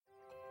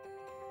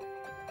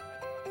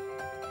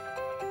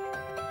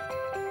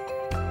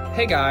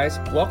Hey guys,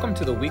 welcome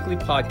to the weekly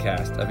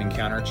podcast of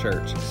Encounter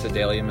Church,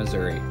 Sedalia,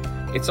 Missouri.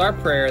 It's our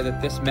prayer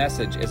that this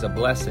message is a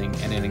blessing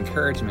and an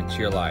encouragement to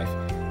your life.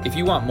 If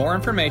you want more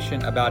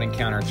information about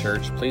Encounter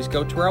Church, please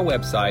go to our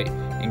website,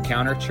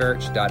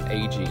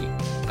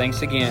 encounterchurch.ag.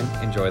 Thanks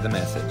again. Enjoy the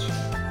message.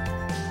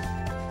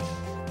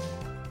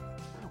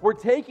 We're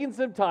taking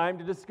some time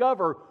to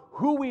discover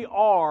who we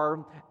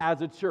are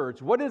as a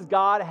church. What does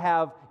God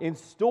have in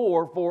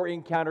store for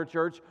Encounter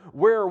Church?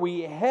 Where are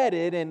we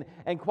headed?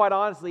 And quite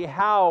honestly,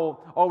 how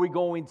are we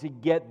going to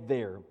get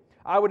there?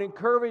 I would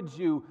encourage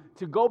you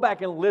to go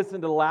back and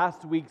listen to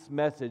last week's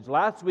message.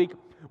 Last week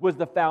was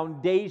the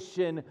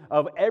foundation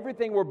of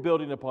everything we're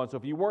building upon. So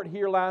if you weren't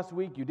here last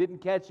week, you didn't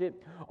catch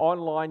it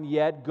online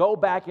yet, go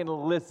back and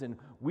listen.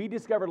 We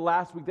discovered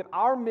last week that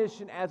our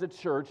mission as a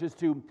church is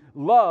to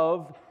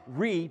love,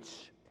 reach,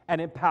 and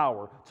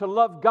empower, to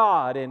love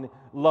God and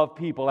love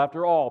people.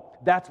 After all,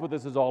 that's what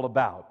this is all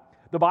about.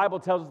 The Bible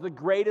tells us the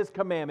greatest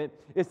commandment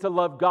is to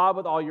love God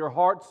with all your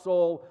heart,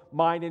 soul,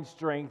 mind, and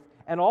strength,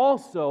 and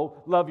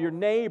also love your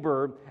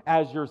neighbor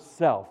as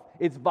yourself.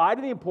 It's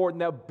vitally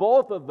important that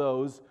both of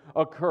those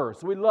occur.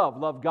 So we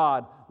love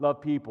God, love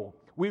people.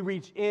 We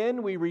reach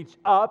in, we reach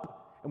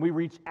up, and we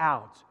reach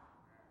out.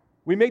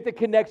 We make the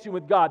connection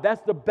with God.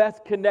 That's the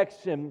best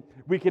connection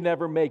we can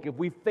ever make. If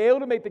we fail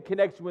to make the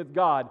connection with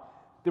God,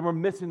 then we're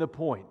missing the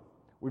point.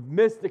 We've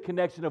missed the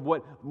connection of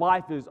what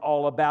life is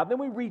all about. Then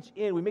we reach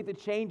in, we make the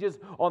changes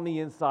on the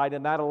inside,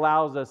 and that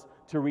allows us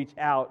to reach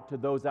out to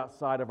those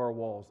outside of our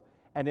walls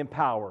and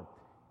empower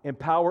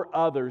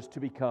others to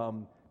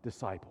become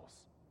disciples.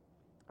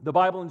 The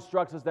Bible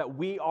instructs us that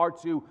we are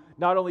to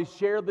not only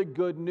share the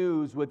good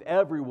news with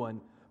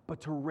everyone,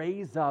 but to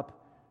raise up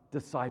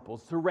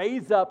disciples, to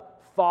raise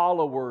up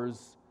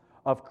followers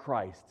of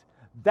Christ.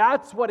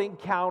 That's what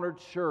Encounter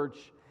Church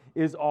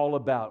is all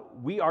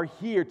about. We are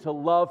here to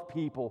love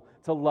people,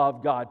 to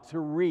love God, to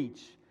reach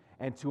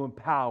and to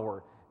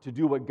empower, to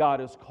do what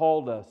God has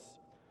called us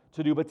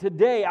to do. But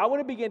today, I want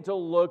to begin to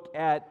look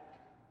at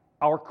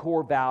our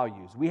core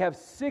values. We have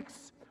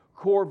 6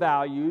 core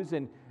values,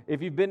 and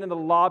if you've been in the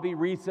lobby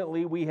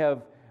recently, we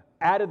have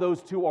added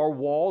those to our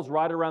walls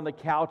right around the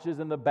couches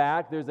in the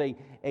back. There's a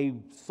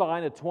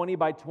sign, a 20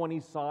 by 20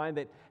 sign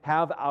that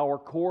have our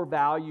core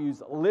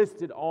values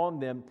listed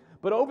on them.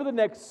 But over the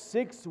next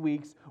 6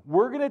 weeks,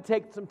 we're going to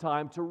take some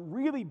time to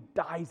really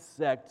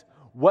dissect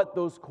what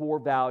those core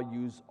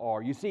values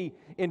are. You see,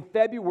 in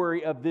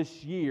February of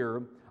this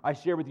year, I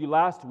shared with you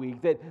last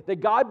week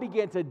that God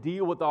began to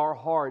deal with our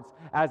hearts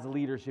as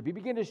leadership. He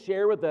began to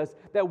share with us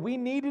that we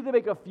needed to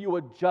make a few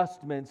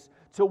adjustments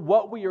to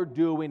what we are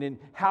doing and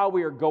how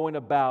we are going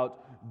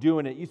about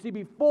doing it. You see,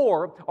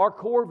 before, our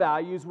core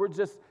values were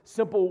just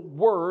simple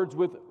words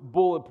with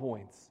bullet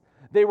points.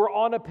 They were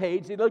on a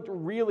page, they looked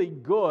really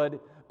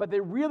good, but they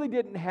really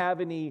didn't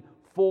have any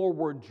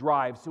forward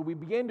drive. So we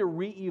began to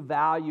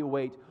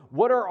reevaluate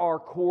what are our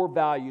core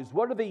values,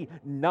 what are the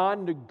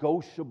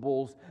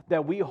non-negotiables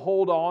that we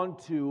hold on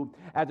to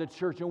as a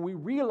church, and we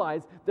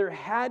realized there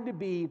had to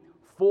be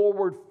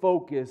forward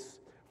focus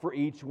for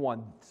each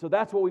one. So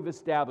that's what we've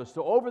established.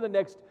 So over the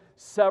next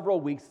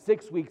several weeks,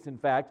 6 weeks in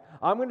fact,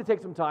 I'm going to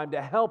take some time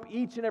to help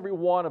each and every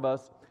one of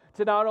us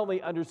to not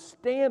only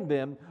understand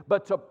them,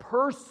 but to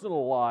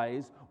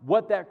personalize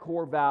what that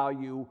core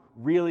value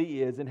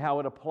really is and how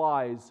it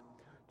applies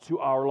to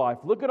our life.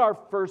 Look at our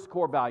first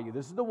core value.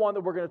 This is the one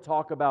that we're going to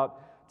talk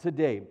about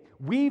today.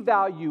 We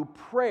value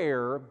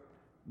prayer,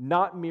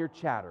 not mere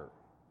chatter.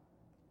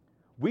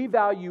 We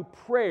value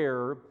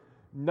prayer,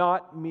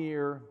 not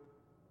mere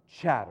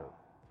chatter.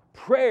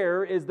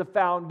 Prayer is the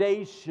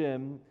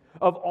foundation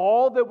of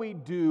all that we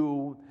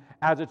do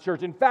as a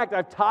church. In fact,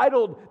 I've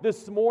titled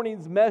this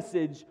morning's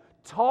message,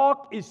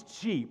 Talk is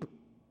Cheap.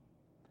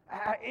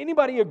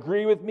 Anybody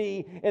agree with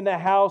me in the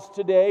house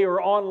today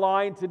or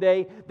online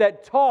today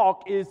that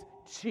talk is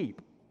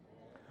cheap?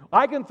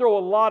 I can throw a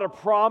lot of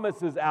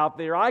promises out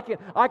there. I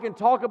can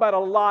talk about a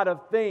lot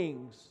of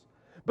things.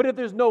 But if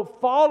there's no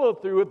follow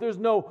through, if there's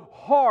no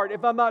heart,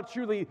 if I'm not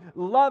truly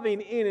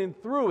loving in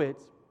and through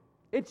it,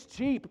 it's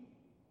cheap.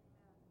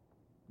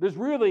 There's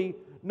really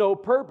no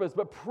purpose.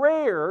 But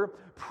prayer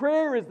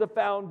is the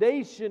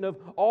foundation of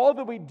all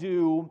that we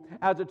do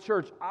as a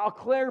church. I'll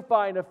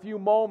clarify in a few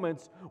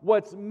moments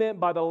what's meant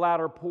by the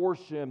latter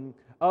portion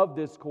of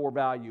this core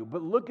value.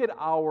 But look at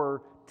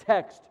our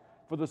text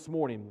for this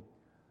morning.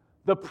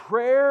 The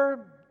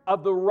prayer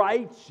of the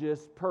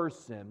righteous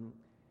person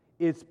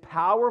is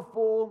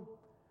powerful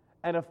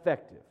and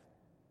effective.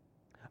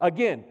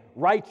 Again,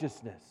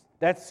 righteousness.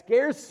 That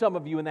scares some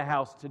of you in the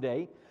house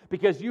today,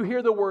 because you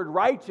hear the word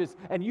righteous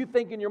and you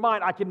think in your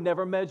mind, I can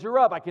never measure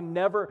up. I can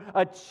never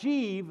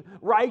achieve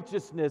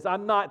righteousness.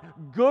 I'm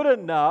not good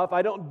enough.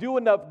 I don't do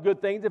enough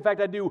good things. In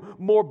fact, I do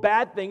more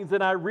bad things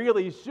than I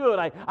really should.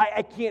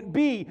 I can't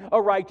be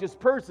a righteous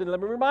person. Let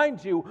me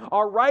remind you,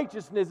 our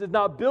righteousness is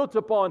not built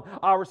upon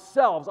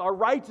ourselves. Our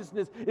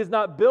righteousness is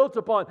not built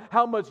upon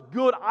how much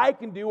good I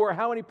can do or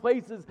how many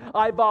places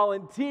I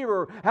volunteer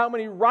or how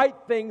many right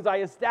things I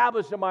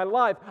establish in my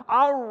life.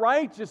 Our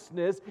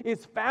righteousness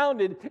is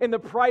founded in the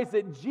price price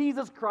that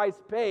Jesus Christ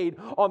paid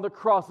on the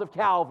cross of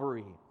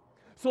Calvary.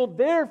 So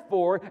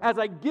therefore, as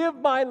I give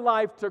my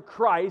life to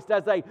Christ,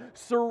 as I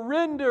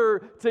surrender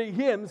to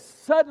Him,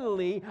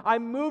 suddenly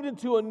I'm moved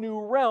into a new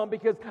realm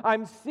because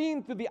I'm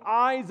seeing through the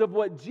eyes of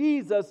what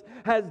Jesus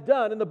has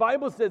done. And the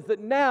Bible says that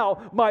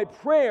now my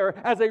prayer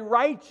as a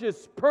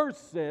righteous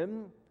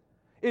person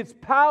is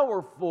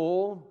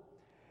powerful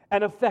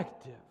and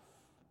effective.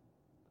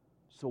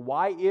 So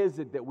why is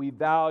it that we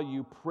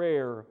value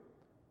prayer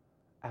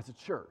as a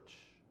church?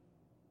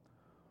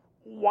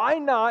 Why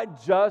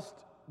not just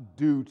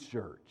do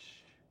church?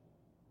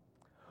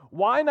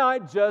 Why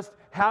not just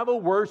have a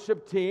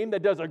worship team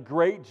that does a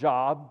great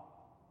job?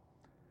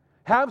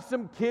 Have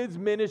some kids'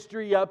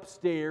 ministry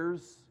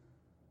upstairs?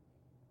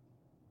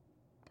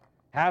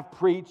 Have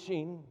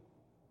preaching?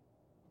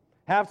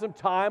 Have some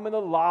time in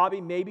the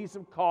lobby, maybe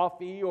some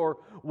coffee or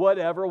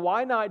whatever?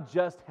 Why not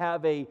just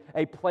have a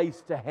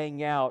place to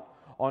hang out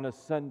on a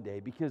Sunday?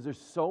 Because there's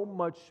so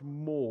much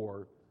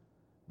more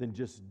than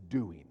just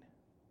doing.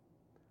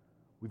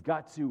 We've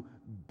got to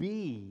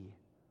be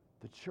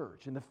the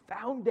church. And the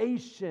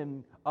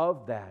foundation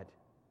of that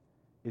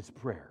is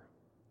prayer.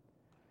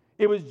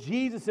 It was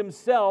Jesus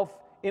Himself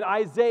in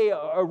Isaiah,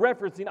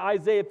 referencing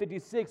Isaiah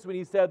 56 when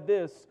He said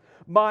this,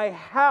 "My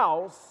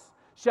house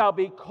shall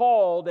be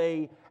called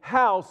a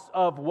house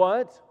of"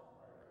 what?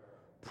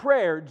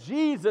 Prayer.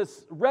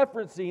 Jesus,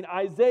 referencing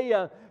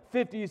Isaiah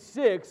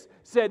 56,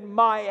 said,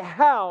 "My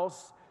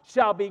house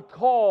shall be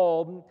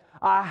called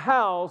a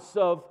house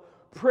of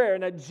prayer."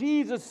 Now,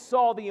 Jesus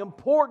saw the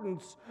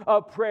importance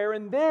of prayer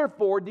and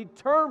therefore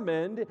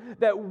determined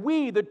that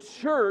we, the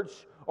church,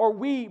 or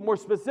we more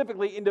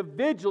specifically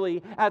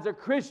individually as a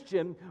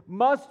Christian,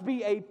 must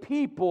be a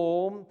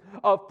people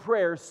of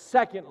prayer.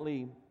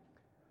 Secondly,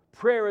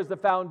 prayer is the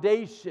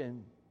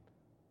foundation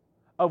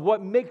of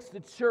what makes the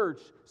church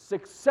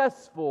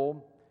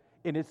successful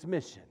in its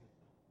mission.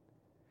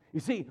 You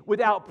see,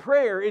 without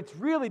prayer, it's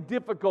really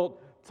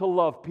difficult to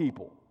love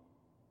people.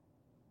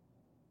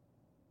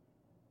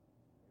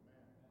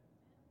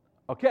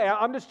 Okay,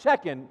 I'm just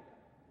checking.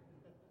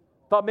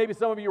 Thought maybe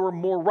some of you were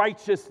more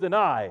righteous than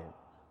I.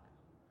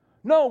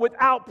 No,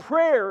 without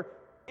prayer,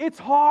 it's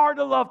hard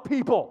to love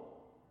people.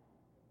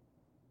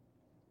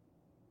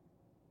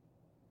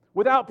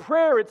 Without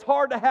prayer, it's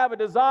hard to have a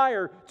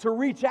desire to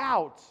reach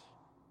out.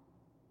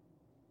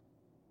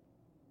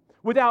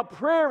 Without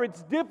prayer,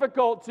 it's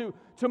difficult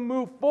to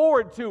move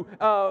forward, to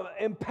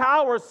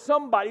empower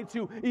somebody,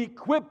 to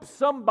equip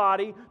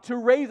somebody to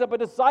raise up a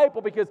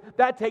disciple, because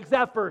that takes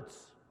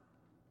efforts.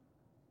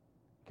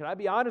 Can I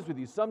be honest with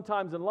you?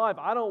 Sometimes in life,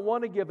 I don't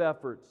want to give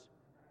efforts.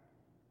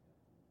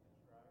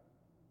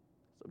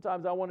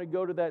 Sometimes I want to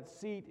go to that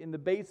seat in the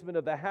basement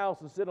of the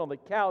house and sit on the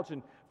couch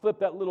and flip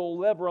that little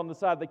lever on the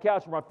side of the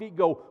couch where my feet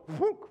go,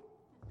 whoop.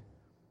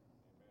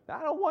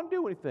 I don't want to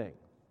do anything.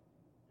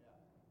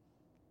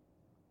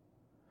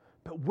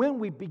 But when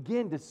we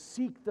begin to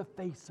seek the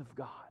face of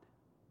God,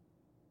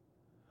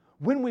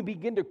 when we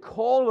begin to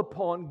call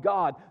upon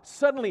God,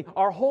 suddenly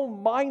our whole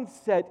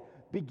mindset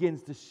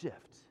begins to shift.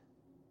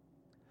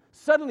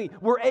 Suddenly,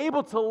 we're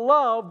able to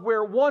love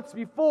where once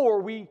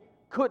before we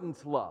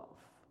couldn't love.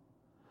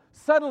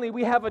 Suddenly,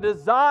 we have a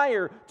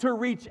desire to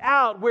reach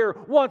out where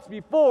once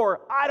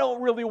before I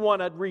don't really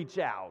want to reach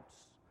out.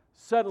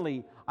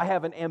 Suddenly, I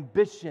have an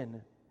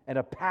ambition and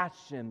a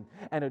passion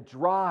and a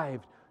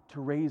drive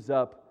to raise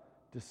up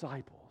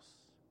disciples.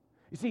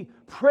 You see,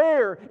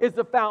 prayer is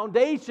the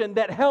foundation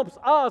that helps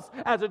us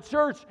as a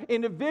church,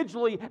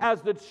 individually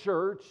as the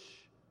church,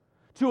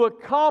 to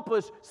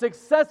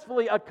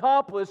successfully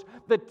accomplish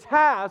the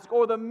task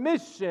or the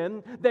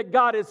mission that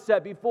God has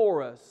set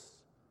before us.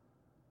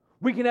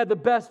 We can have the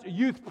best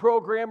youth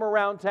program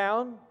around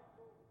town.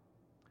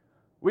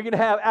 We can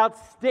have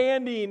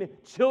outstanding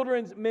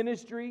children's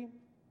ministry.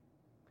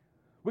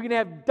 We can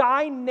have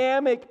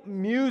dynamic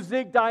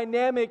music,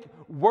 dynamic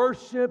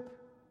worship.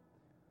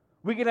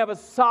 We can have a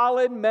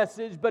solid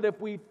message, but if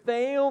we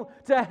fail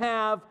to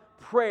have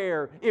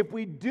prayer, if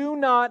we do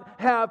not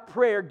have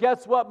prayer,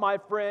 guess what, my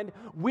friend?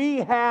 We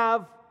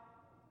have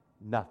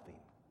nothing.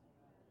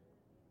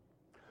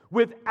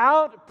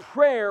 Without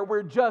prayer,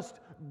 we're just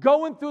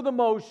going through the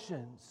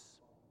motions.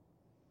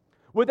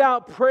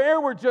 Without prayer,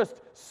 we're just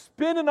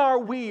spinning our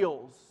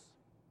wheels.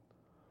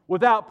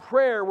 Without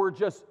prayer, we're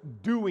just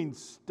doing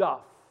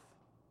stuff.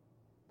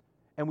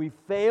 And we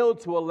fail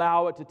to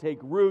allow it to take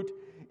root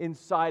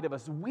inside of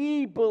us.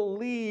 We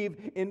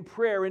believe in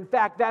prayer. In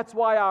fact, that's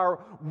why our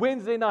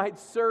Wednesday night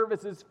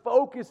service is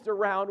focused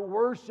around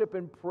worship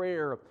and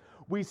prayer.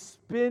 We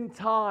spend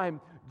time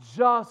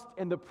just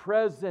in the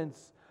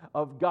presence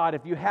of God.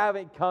 If you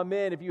haven't come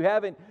in, if you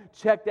haven't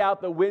checked out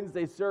the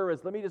Wednesday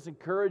service, let me just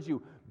encourage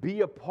you,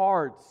 be a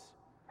part.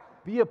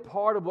 Be a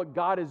part of what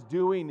God is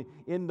doing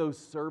in those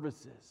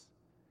services.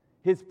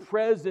 His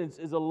presence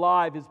is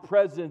alive. His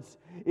presence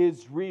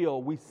is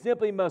real. We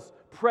simply must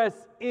press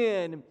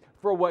in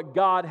for what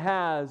God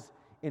has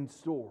in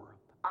store.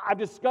 I've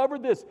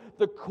discovered this.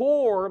 The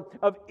core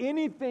of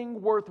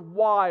anything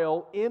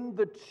worthwhile in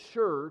the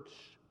church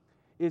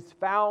is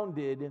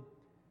founded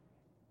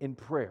in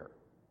prayer.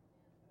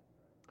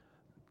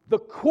 The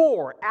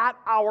core, at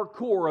our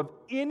core of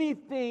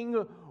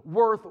anything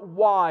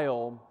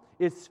worthwhile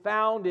is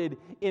founded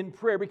in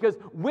prayer. Because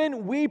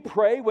when we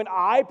pray, when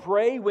I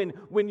pray,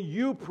 when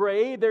you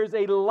pray, there's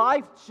a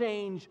life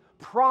change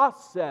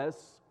process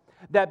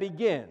that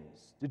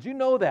begins. Did you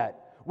know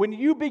that? When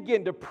you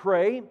begin to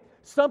pray,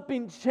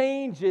 something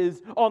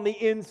changes on the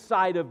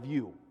inside of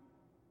you.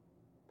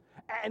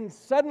 And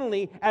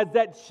suddenly, as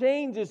that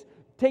change is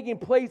taking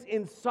place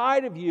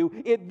inside of you,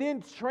 it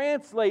then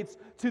translates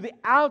to the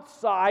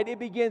outside. It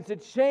begins to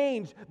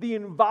change the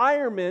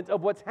environment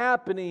of what's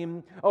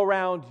happening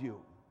around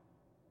you.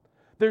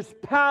 There's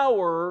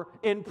power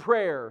in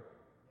prayer.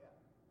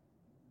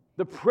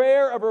 The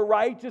prayer of a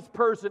righteous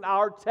person,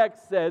 our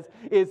text says,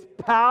 is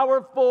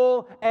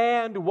powerful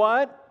and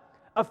what?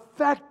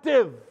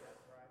 Effective.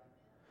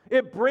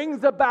 It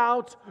brings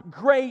about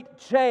great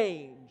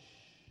change.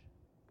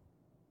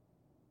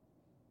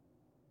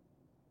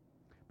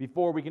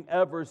 Before we can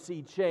ever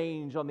see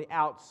change on the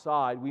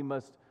outside, we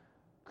must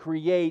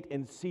create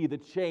and see the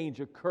change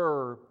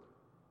occur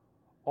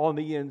on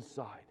the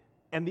inside.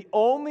 And the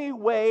only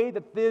way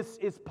that this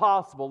is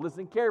possible,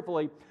 listen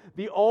carefully,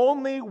 the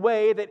only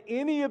way that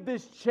any of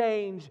this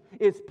change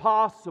is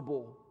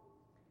possible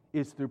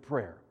is through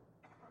prayer.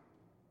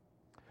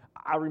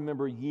 I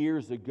remember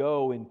years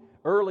ago,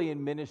 early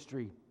in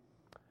ministry,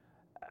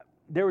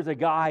 there was a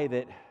guy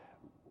that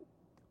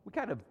we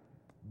kind of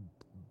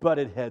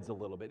butted heads a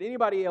little bit.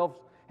 Anybody else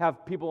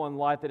have people in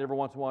life that every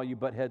once in a while you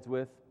butt heads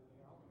with?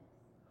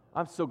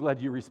 I'm so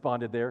glad you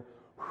responded there.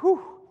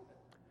 Whew.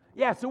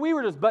 Yeah, so we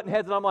were just butting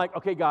heads, and I'm like,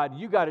 okay, God,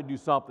 you got to do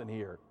something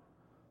here.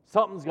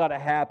 Something's got to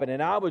happen.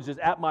 And I was just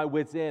at my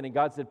wit's end, and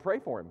God said, pray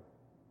for him.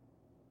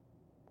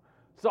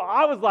 So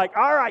I was like,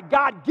 all right,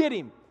 God, get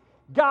him.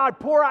 God,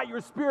 pour out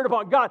your Spirit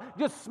upon him. God,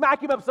 just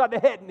smack him upside the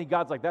head. And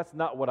God's like, that's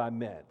not what I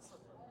meant.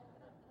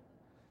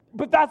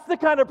 But that's the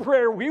kind of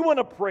prayer we want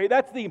to pray.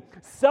 That's the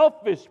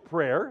selfish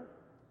prayer.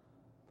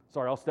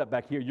 Sorry, I'll step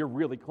back here. You're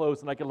really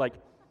close, and I can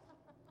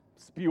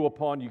spew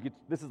upon you.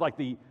 This is like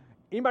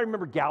anybody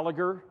remember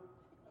Gallagher?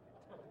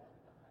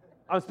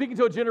 I'm speaking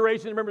to a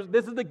generation that remembers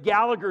this is the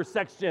Gallagher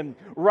section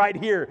right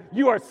here.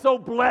 You are so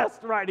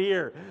blessed right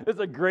here. This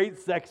is a great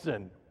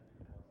section.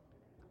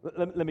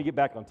 Let me get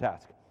back on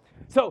task.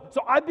 So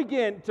I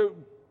began to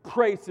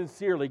pray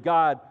sincerely.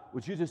 God,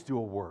 would you just do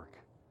a work?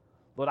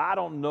 Lord, I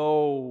don't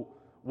know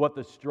what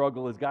the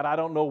struggle is. God, I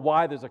don't know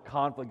why there's a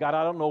conflict. God,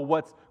 I don't know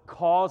what's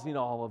causing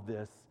all of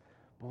this.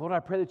 But Lord, I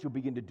pray that you'll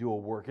begin to do a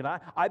work. And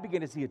I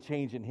began to see a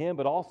change in him,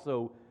 but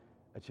also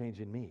a change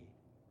in me.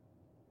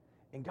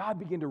 And God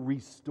began to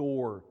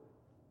restore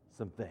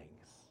some things.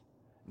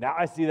 Now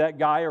I see that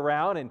guy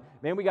around, and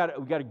man, we got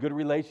a good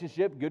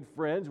relationship, good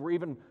friends. We're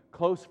even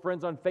close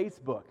friends on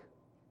Facebook.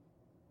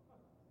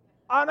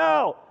 I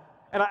know.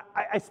 And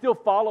I still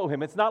follow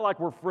him. It's not like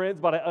we're friends,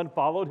 but I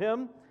unfollowed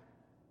him.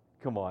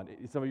 Come on.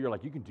 Some of you are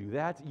like, you can do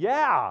that?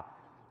 Yeah.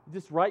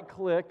 Just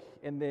right-click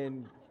and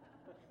then...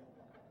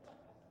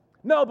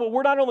 No, but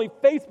we're not only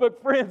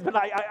Facebook friends, but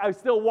I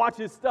still watch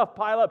his stuff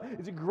pile up.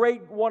 He's a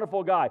great,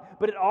 wonderful guy.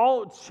 But it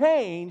all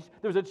changed.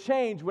 There was a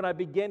change when I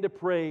began to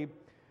pray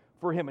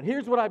for him. And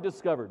here's what I've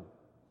discovered.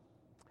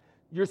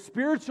 Your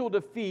spiritual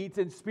defeats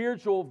and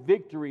spiritual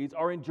victories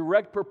are in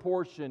direct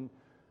proportion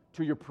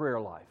to your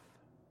prayer life.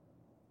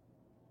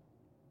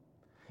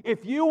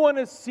 If you want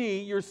to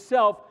see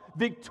yourself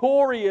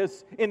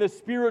victorious in the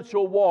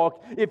spiritual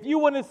walk, if you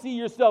want to see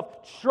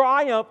yourself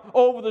triumph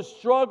over the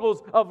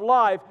struggles of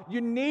life,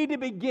 you need to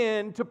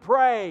begin to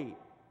pray.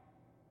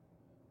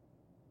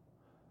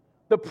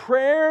 The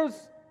prayers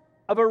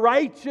of a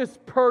righteous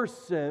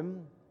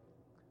person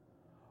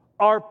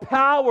are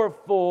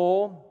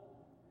powerful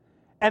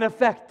and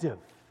effective.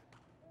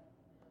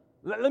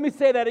 Let me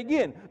say that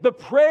again. The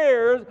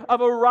prayers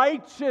of a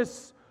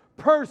righteous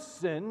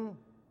person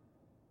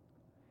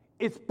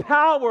is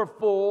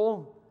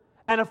powerful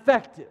and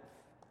effective.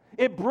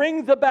 It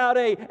brings about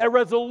a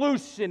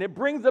resolution. It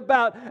brings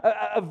about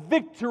a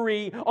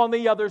victory on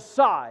the other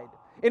side.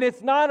 And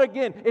it's not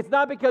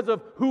because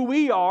of who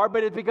we are,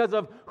 but it's because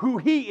of who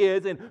He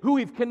is and who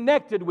we've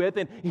connected with,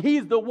 and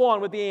He's the one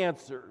with the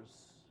answers.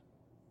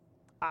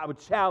 I would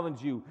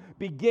challenge you,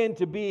 begin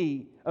to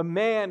be a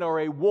man or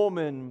a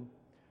woman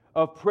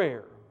of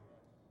prayer.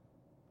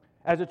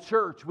 As a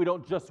church, we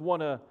don't just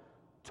want to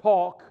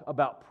talk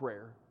about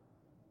prayer.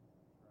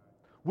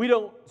 We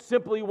don't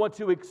simply want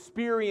to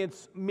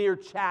experience mere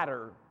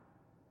chatter.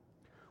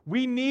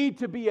 We need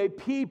to be a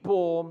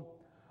people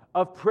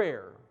of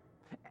prayer.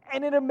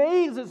 And it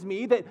amazes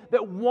me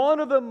that one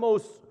of the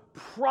most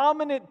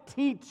prominent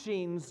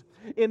teachings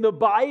in the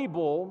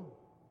Bible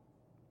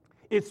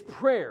is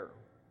prayer.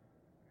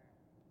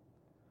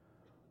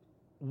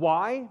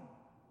 Why?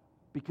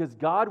 Because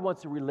God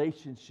wants a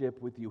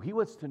relationship with you. He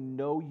wants to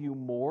know you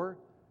more,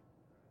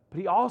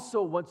 but He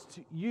also wants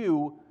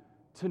you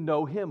to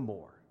know Him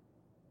more.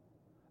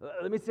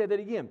 Let me say that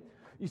again.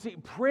 You see,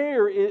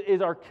 prayer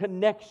is our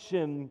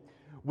connection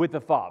with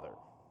the Father.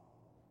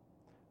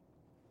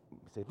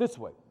 Let me say it this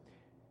way.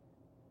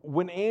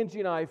 When Angie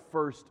and I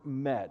first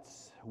met,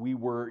 we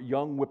were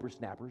young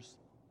whippersnappers.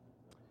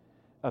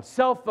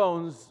 Cell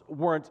phones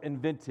weren't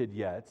invented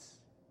yet.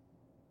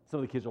 Some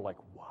of the kids are like,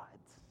 what?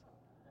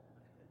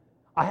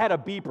 I had a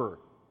beeper.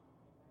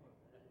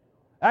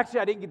 Actually,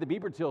 I didn't get the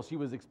beeper till she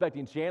was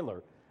expecting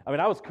Chandler. I mean,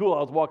 I was cool. I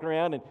was walking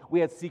around, and we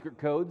had secret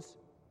codes.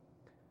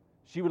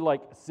 She would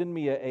send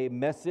me a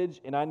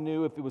message, and I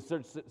knew if it was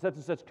such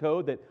and such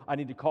code that I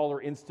need to call her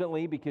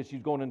instantly because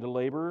she's going into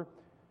labor.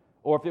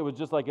 Or if it was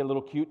just like a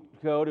little cute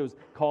code, it was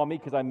call me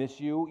because I miss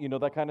you,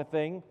 that kind of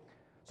thing.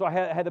 So I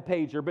had the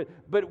pager.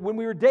 But when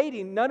we were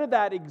dating, none of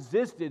that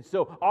existed.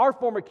 So our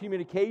form of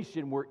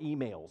communication were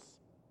emails.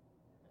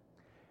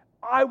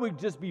 I would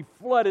just be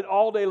flooded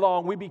all day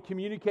long. We'd be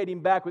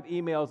communicating back with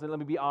emails. And let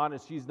me be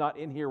honest, she's not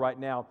in here right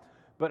now.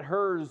 But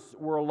hers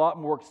were a lot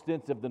more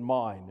extensive than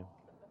mine.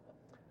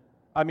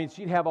 I mean,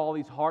 she'd have all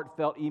these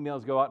heartfelt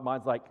emails go out, and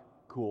mine's like,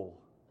 cool.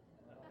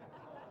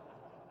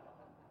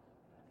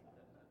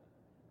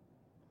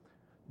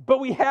 But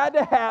we had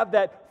to have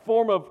that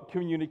form of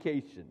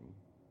communication.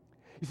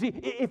 You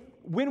see,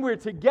 when we're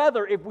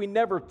together, if we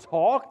never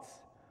talked,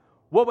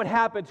 what would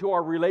happen to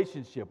our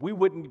relationship? We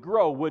wouldn't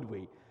grow, would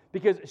we?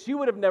 Because she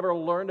would have never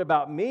learned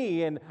about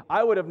me, and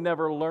I would have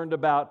never learned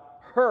about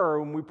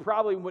her, and we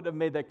probably wouldn't have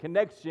made that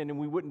connection, and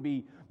we wouldn't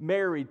be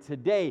married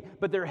today.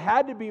 But there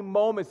had to be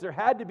moments, there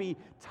had to be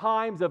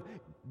times of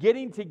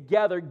getting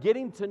together,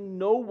 getting to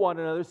know one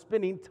another,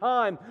 spending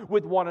time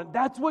with one another.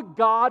 That's what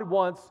God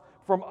wants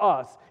from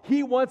us.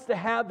 He wants to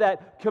have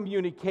that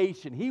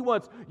communication. He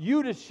wants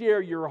you to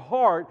share your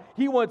heart.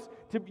 He wants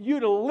you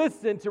to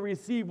listen to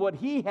receive what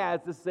He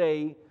has to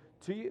say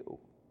to you.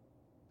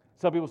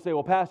 Some people say,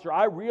 well, Pastor,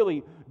 I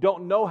really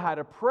don't know how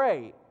to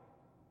pray.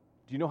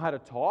 Do you know how to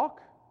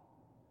talk?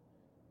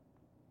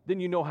 Then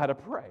you know how to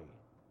pray.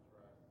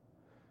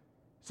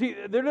 See,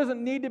 there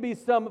doesn't need to be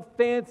some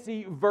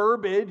fancy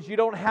verbiage. You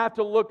don't have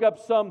to look up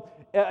some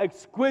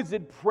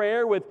exquisite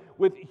prayer with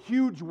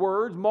huge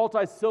words,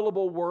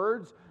 multi-syllable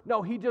words.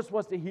 No, He just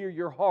wants to hear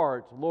your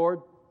heart.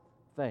 Lord,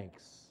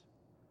 thanks.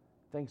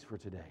 Thanks for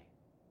today.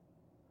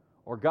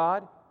 Or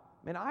God,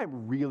 man,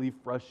 I'm really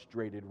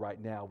frustrated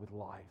right now with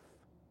life.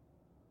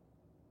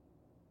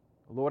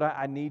 Lord,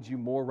 I need you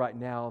more right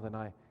now than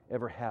I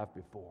ever have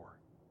before.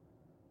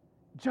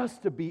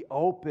 Just to be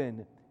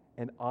open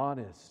and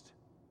honest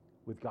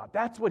with God.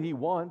 That's what He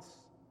wants.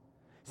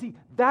 See,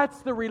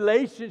 that's the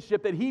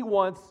relationship that He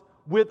wants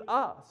with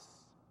us.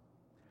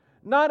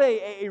 Not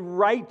a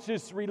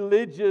righteous,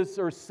 religious,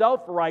 or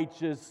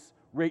self-righteous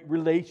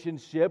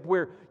relationship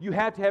where you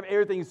have to have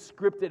everything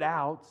scripted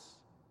out.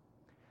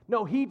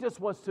 No, He just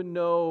wants to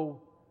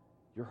know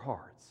your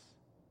hearts.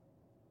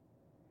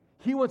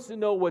 He wants to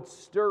know what's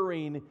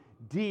stirring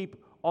deep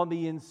on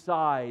the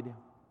inside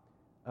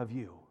of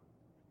you.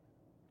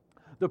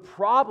 The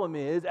problem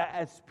is,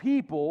 as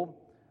people,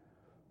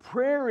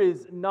 prayer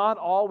is not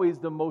always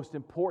the most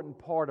important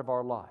part of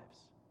our lives.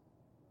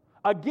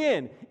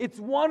 Again, it's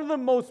one of the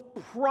most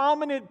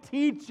prominent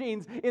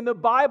teachings in the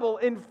Bible.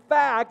 In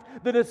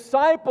fact, the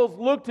disciples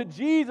looked to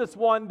Jesus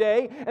one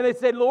day and they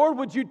said, Lord,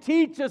 would you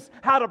teach us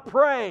how to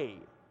pray?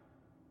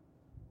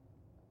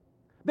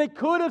 They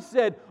could have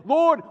said,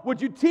 Lord, would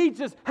you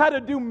teach us how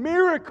to do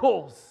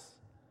miracles?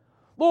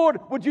 Lord,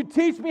 would you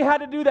teach me how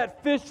to do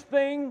that fish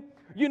thing?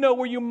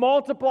 Where you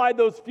multiply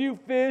those few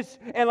fish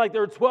and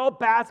there are 12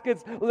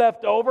 baskets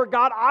left over.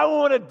 God, I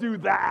want to do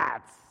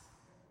that.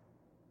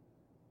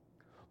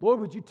 Lord,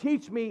 would you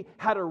teach me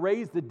how to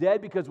raise the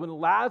dead? Because when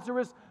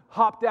Lazarus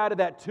hopped out of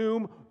that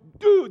tomb,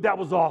 dude, that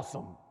was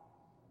awesome.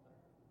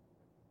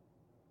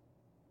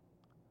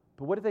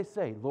 But what did they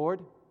say?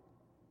 Lord,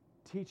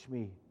 teach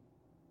me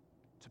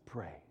to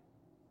pray.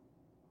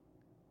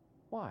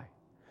 Why?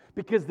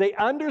 Because they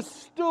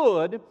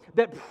understood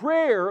that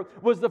prayer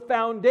was the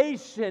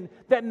foundation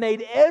that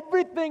made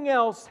everything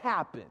else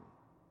happen.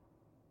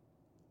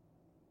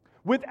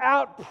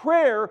 Without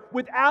prayer,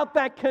 without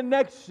that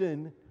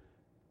connection,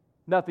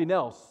 nothing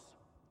else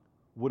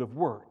would have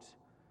worked.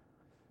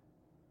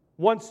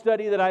 One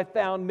study that I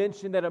found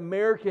mentioned that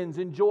Americans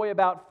enjoy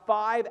about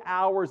 5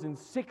 hours and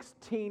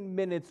 16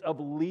 minutes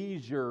of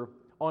leisure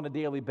on a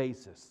daily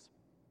basis.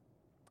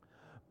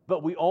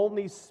 But we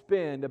only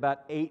spend about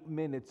 8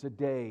 minutes a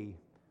day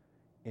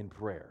in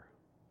prayer.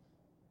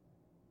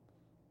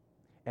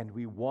 And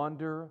we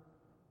wonder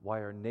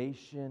why our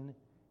nation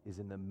is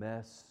in the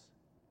mess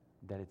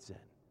that it's in.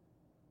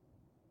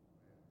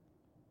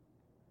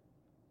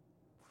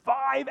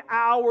 5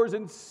 hours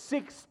and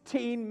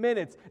 16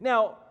 minutes.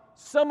 Now,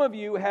 some of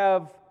you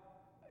have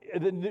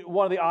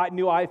one of the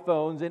new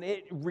iPhones, and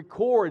it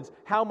records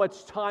how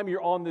much time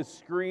you're on the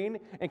screen.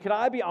 And can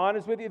I be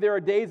honest with you? There are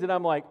days that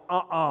I'm like,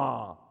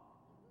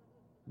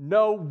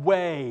 no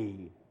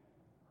way.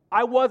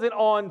 I wasn't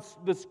on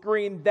the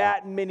screen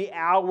that many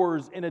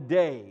hours in a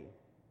day.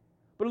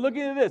 But look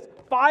at this,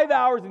 5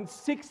 hours and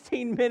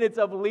 16 minutes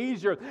of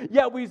leisure,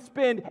 yet we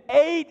spend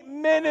 8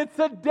 minutes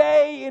a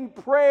day in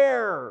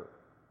prayer.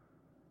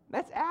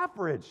 That's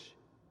average.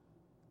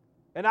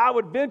 And I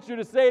would venture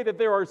to say that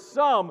there are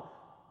some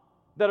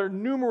that are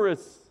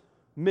numerous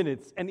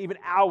minutes, and even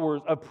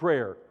hours of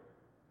prayer,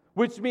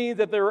 which means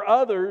that there are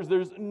others,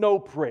 there's no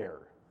prayer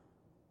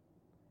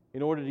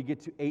in order to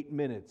get to 8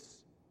 minutes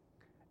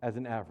as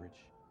an average.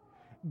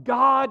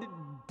 God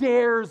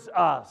dares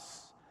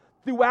us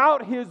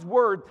throughout His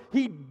Word.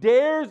 He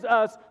dares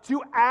us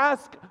to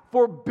ask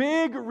for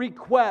big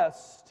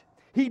requests.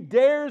 He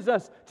dares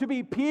us to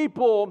be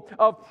people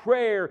of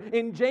prayer.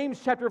 In James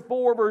chapter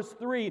 4, verse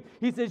 3,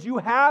 he says, "You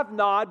have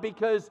not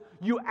because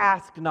you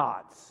ask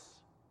not."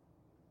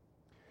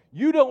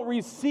 You don't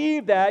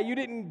receive that, you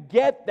didn't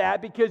get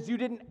that because you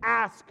didn't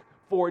ask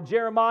for it.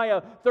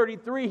 Jeremiah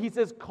 33, he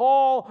says,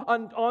 "Call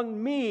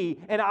on me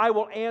and I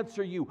will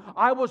answer you.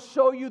 I will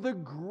show you the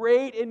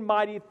great and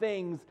mighty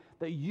things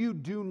that you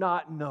do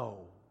not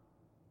know."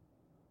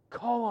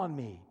 Call on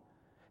me.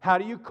 How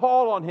do you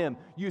call on Him?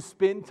 You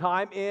spend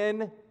time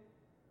in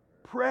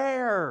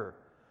prayer.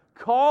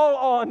 Call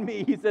on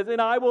me, he says,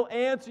 and I will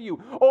answer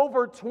you.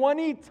 Over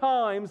 20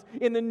 times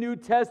in the New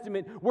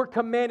Testament, we're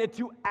commanded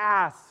to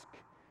ask.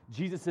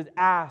 Jesus says,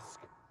 ask,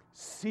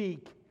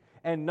 seek,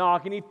 and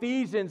knock. In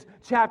Ephesians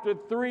chapter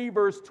 3,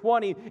 verse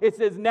 20, it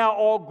says, "Now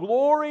all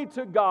glory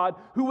to God,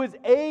 who is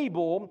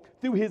able,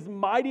 through His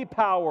mighty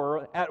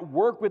power at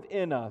work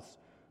within us,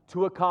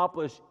 to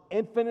accomplish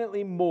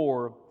infinitely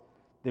more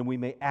than we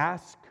may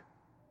ask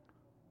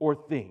or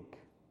think."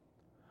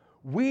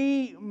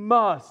 We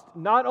must,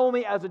 not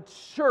only as a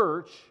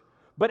church,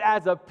 but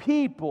as a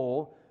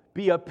people,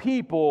 be a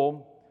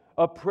people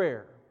of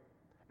prayer.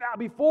 Now,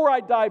 before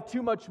I dive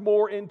too much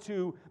more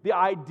into the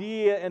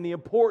idea and the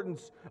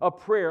importance of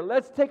prayer,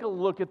 let's take a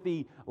look at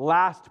the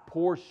last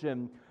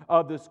portion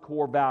of this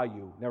core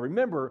value. Now,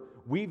 remember,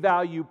 we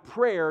value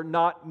prayer,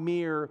 not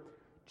mere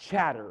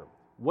chatter.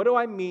 What do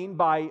I mean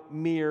by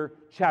mere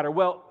chatter?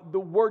 Well, the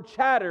word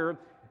chatter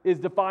is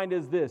defined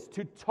as this: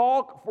 to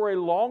talk for a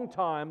long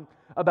time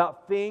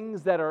about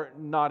things that are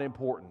not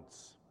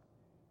important.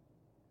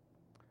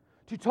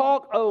 To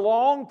talk a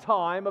long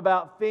time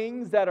about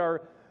things that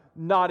are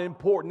not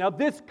important. Now,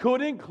 this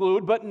could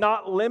include, but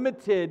not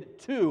limited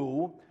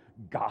to,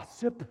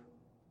 gossip,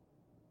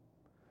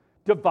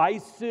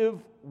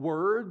 divisive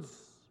words,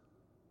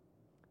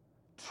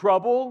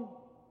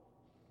 trouble,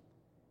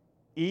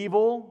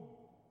 evil,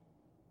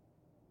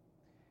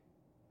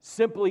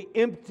 simply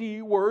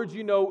empty words,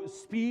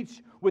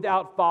 speech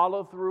without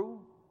follow-through.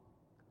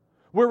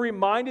 We're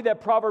reminded that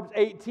Proverbs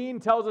 18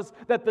 tells us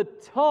that the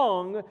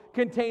tongue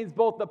contains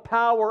both the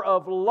power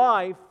of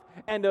life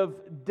and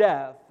of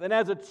death. And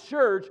as a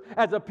church,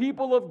 as a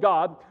people of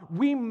God,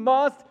 we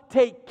must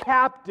take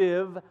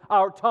captive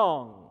our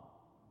tongue.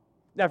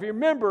 Now, if you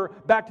remember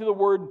back to the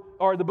word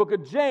or the book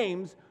of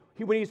James,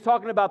 when he's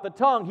talking about the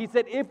tongue, he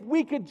said, if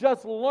we could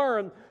just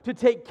learn to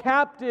take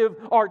captive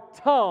our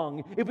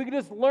tongue, if we could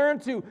just learn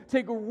to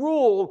take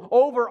rule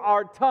over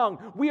our tongue,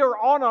 we are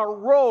on our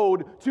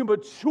road to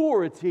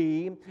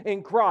maturity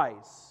in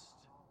Christ.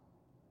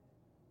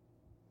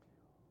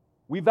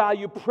 We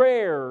value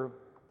prayer,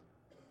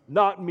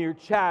 not mere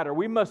chatter.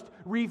 We must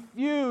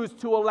refuse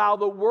to allow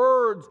the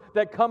words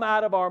that come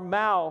out of our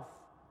mouth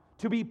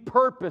to be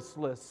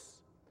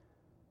purposeless,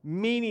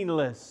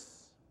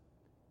 meaningless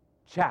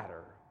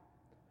chatter.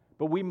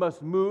 But we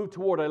must move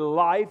toward a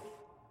life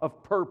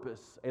of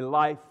purpose, a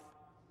life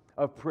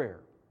of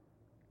prayer.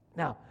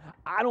 Now,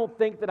 I don't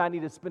think that I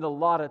need to spend a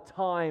lot of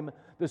time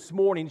this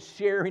morning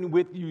sharing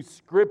with you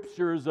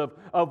scriptures of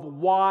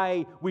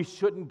why we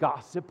shouldn't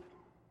gossip.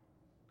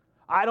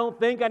 I don't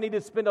think I need to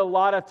spend a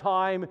lot of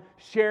time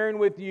sharing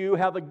with you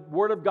how the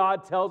Word of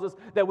God tells us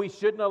that we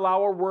shouldn't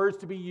allow our words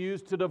to be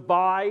used to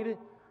divide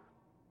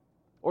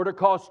or to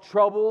cause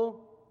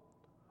trouble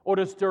or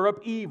to stir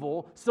up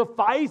evil.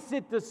 Suffice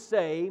it to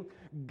say,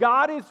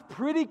 God is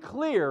pretty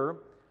clear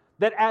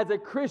that as a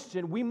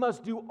Christian, we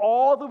must do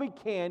all that we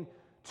can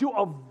to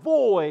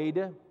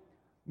avoid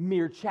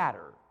mere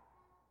chatter.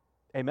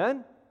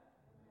 Amen?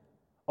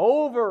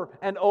 Over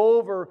and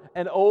over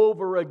and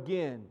over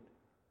again,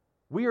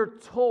 we are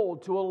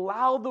told to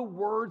allow the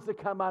words that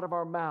come out of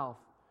our mouth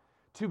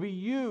to be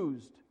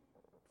used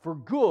for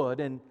good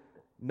and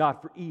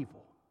not for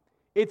evil.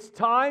 It's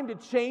time to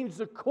change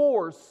the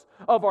course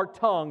of our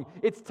tongue.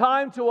 It's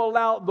time to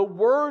allow the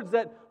words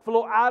that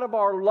flow out of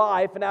our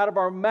life and out of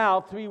our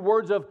mouth to be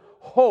words of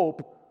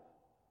hope,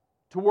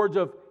 to words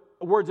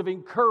of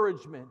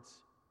encouragement,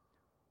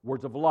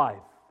 words of life.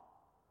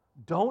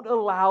 Don't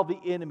allow the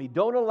enemy,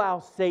 don't allow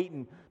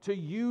Satan to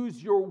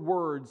use your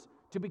words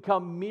to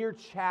become mere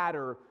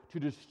chatter to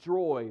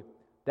destroy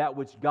that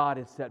which God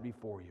has set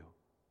before you.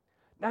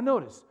 Now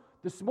notice,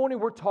 this morning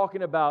we're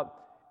talking about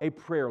a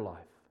prayer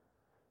life.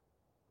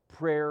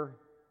 Prayer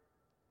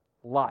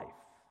life.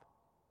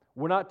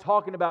 We're not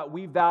talking about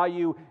we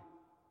value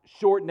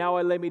short, now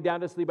I lay me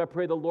down to sleep, I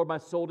pray the Lord my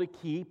soul to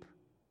keep.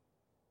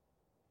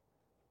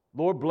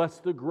 Lord bless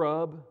the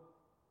grub.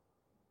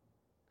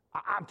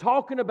 I'm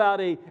talking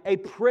about a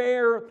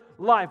prayer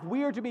life.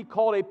 We are to be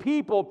called a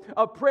people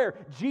of prayer.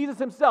 Jesus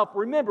himself,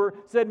 remember,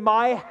 said,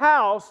 my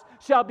house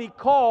shall be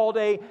called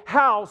a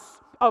house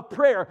of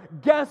prayer.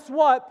 Guess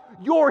what?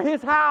 You're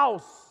his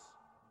house.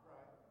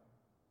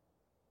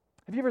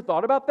 Have you ever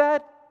thought about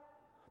that?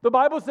 The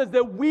Bible says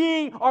that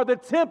we are the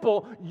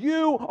temple.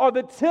 You are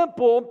the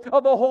temple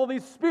of the Holy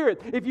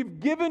Spirit. If you've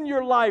given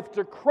your life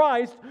to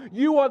Christ,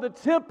 you are the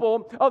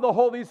temple of the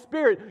Holy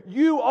Spirit.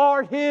 You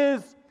are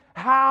His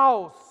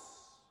house.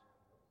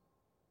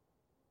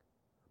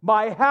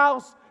 My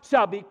house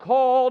shall be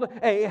called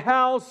a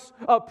house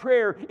of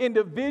prayer.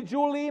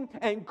 Individually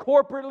and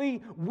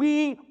corporately,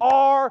 we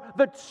are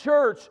the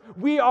church.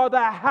 We are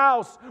the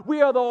house.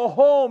 We are the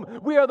home.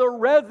 We are the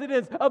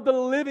residence of the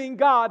living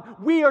God.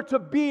 We are to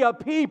be a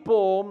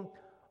people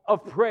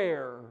of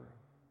prayer.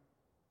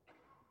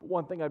 But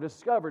one thing I've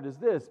discovered is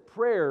this: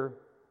 prayer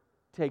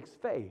takes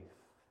faith.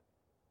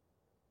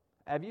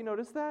 Have you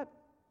noticed that?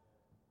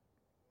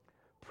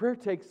 Prayer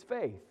takes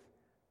faith.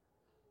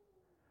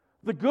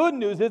 The good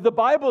news is the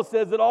Bible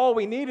says that all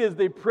we need is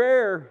the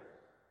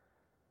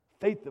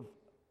faith of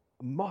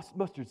a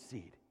mustard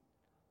seed.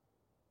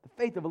 The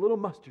faith of a little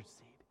mustard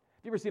seed.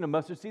 Have you ever seen a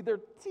mustard seed? They're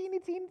teeny,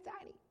 teeny,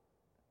 tiny.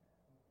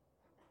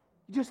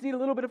 You just need a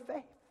little bit of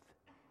faith.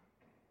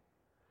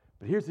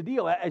 But here's the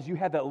deal. As you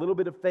have that little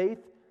bit of faith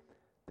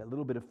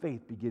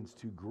begins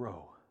to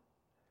grow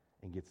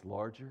and gets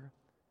larger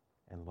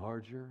and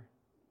larger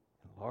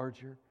and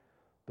larger.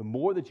 The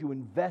more that you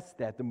invest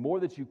that, the more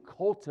that you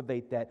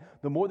cultivate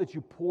that, the more that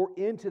you pour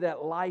into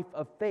that life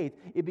of faith,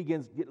 it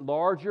begins to get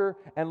larger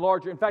and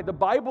larger. In fact, the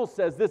Bible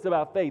says this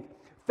about faith.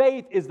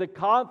 Faith is the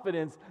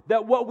confidence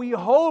that what we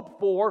hope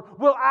for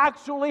will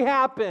actually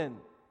happen.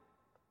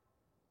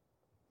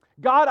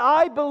 God,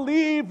 I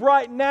believe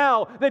right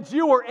now that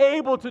you are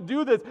able to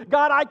do this.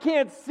 God, I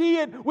can't see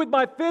it with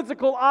my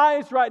physical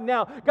eyes right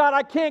now. God,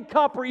 I can't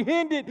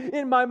comprehend it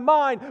in my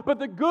mind. But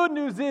the good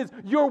news is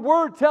your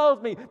word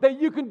tells me that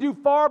you can do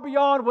far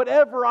beyond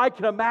whatever I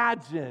can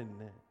imagine.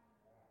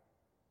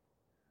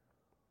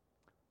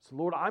 So,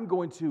 Lord, I'm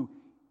going to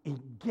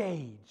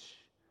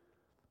engage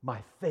my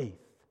faith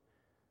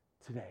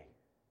today.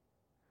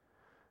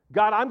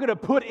 God, I'm going to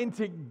put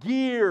into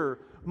gear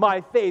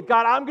my faith.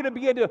 God, I'm going to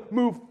begin to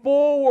move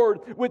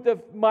forward with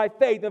my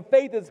faith. And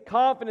faith is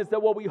confidence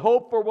that what we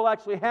hope for will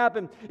actually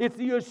happen. It's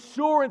the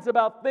assurance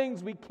about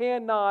things we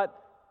cannot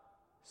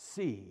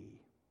see.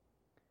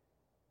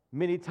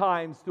 Many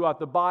times throughout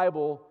the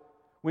Bible,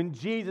 when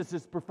Jesus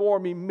is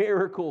performing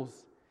miracles,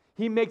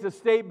 He makes a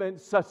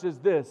statement such as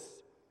this: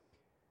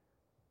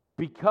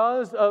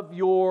 because of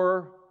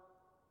your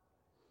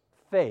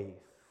faith,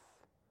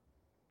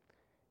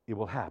 it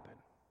will happen.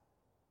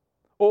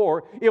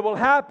 Or it will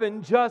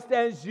happen just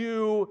as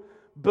you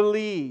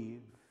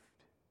believed.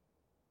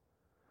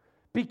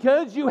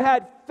 Because you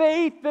had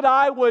faith that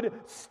I would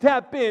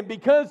step in,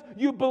 because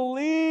you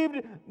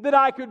believed that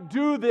I could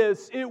do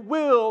this, it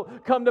will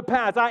come to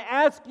pass. I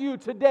ask you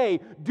today,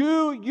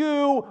 do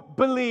you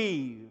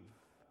believe?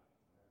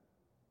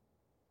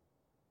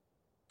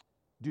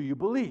 Do you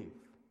believe?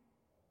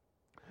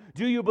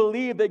 Do you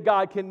believe that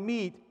God can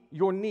meet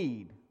your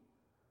need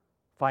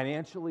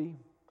financially?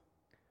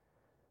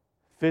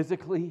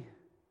 Physically?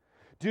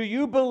 Do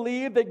you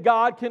believe that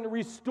God can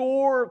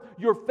restore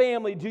your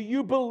family? Do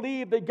you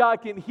believe that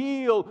God can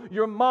heal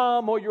your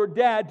mom or your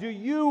dad? Do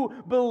you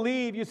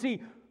believe? You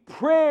see,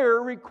 prayer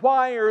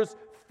requires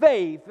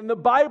faith. And the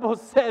Bible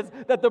says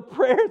that the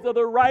prayers of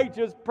the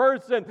righteous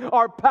person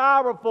are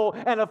powerful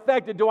and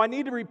effective. Do I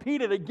need to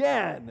repeat it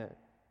again?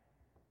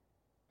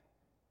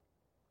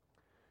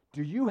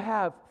 Do you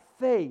have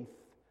faith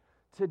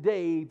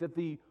today that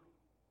the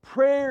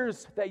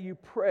prayers that you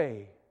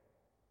pray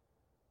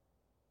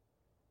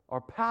are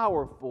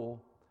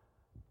powerful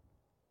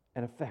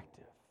and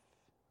effective?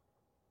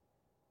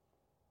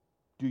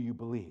 Do you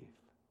believe?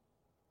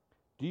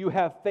 Do you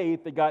have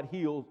faith that God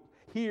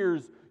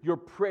hears your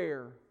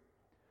prayer?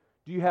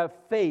 Do you have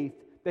faith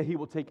that He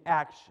will take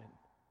action?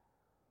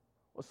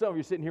 Well, some of you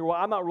are sitting here, well,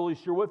 I'm not really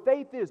sure what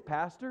faith is,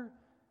 Pastor.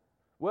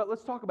 Well,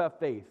 let's talk about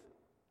faith.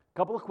 A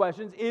couple of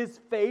questions. Is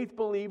faith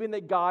believing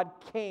that God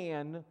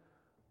can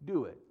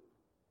do it?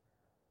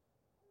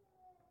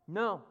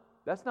 No,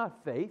 that's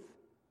not faith.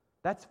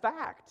 That's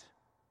fact.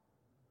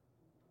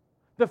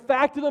 The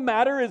fact of the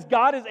matter is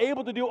God is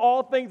able to do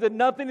all things and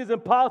nothing is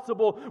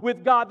impossible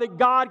with God, that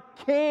God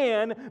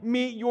can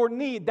meet your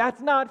need.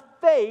 That's not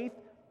faith,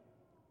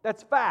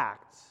 that's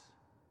fact.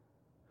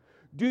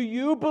 Do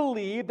you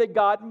believe that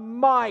God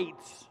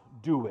might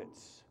do it?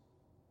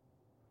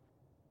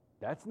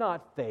 That's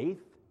not faith,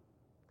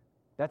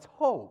 that's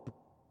hope.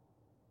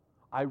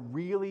 I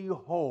really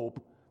hope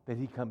that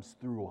He comes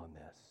through on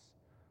this.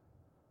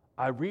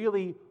 I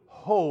really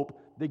hope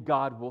that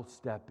God will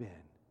step in.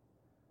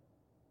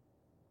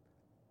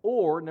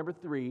 Or, number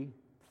 3,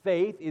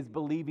 faith is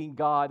believing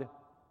God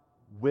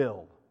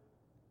will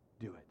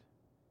do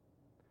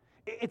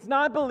it. It's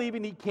not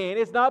believing He can.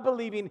 It's not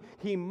believing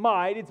He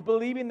might. It's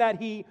believing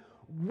that He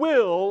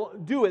will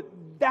do it.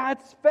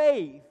 That's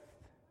faith.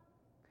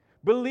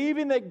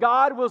 Believing that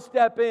God will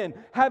step in.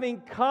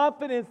 Having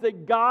confidence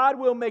that God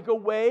will make a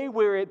way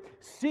where it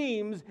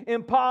seems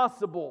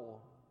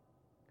impossible.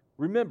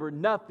 Remember,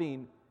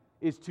 nothing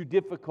is too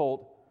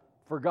difficult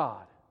for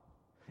God.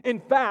 In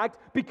fact,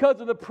 because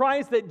of the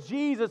price that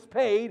Jesus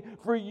paid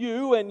for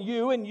you and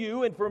you and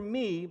you and for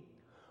me,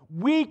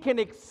 we can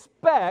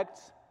expect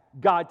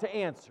God to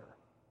answer.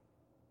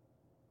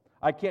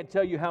 I can't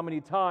tell you how many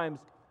times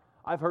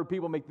I've heard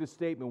people make this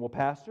statement, well,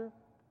 Pastor,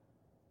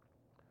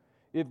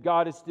 if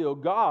God is still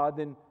God,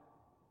 then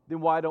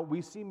why don't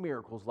we see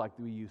miracles like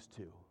we used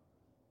to?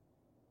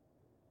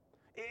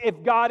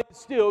 If God is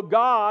still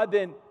God,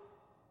 then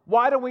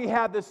why don't we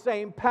have the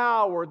same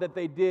power that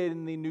they did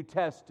in the New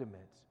Testament?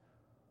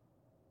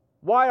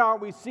 Why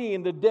aren't we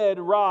seeing the dead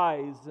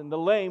rise and the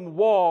lame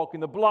walk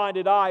and the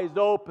blinded eyes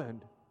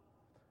opened?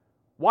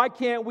 Why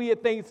can't we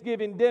at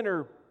Thanksgiving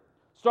dinner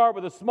start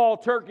with a small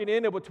turkey and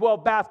end it with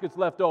 12 baskets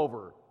left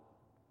over?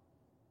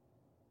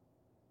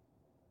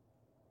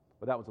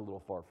 But that was a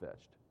little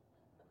far-fetched.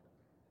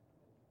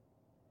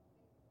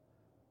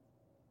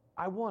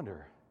 I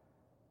wonder,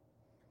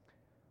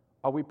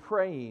 are we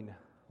praying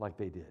like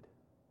they did?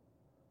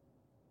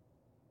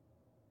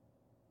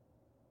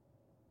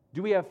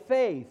 Do we have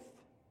faith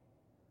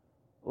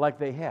like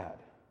they had?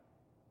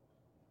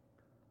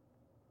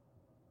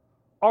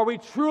 Are we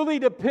truly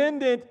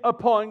dependent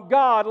upon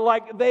God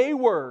like they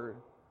were?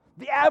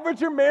 The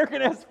average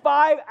American has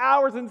 5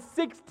 hours and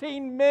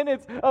 16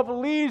 minutes of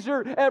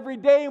leisure every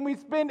day, and we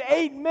spend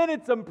 8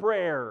 minutes in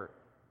prayer.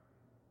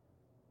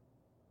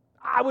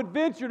 I would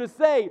venture to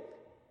say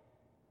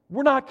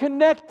we're not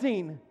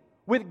connecting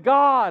with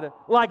God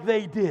like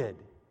they did.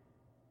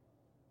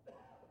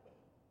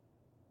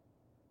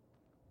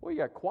 Well, you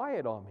got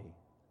quiet on me.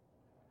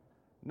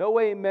 No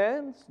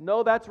amens?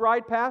 No, that's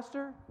right,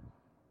 Pastor.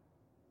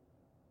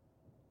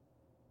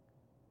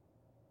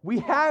 We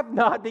have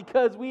not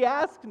because we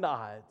ask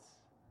not.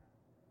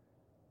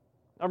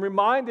 I'm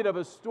reminded of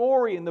a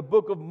story in the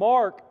book of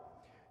Mark,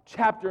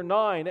 chapter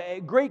 9.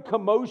 A great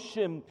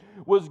commotion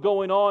was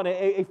going on.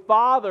 A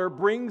father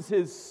brings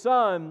his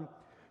son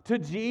to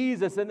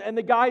Jesus, and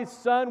the guy's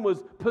son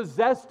was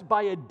possessed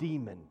by a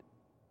demon.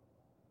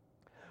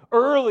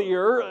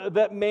 Earlier,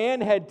 that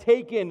man had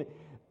taken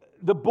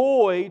the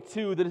boy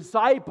to the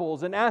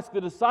disciples and asked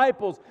the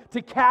disciples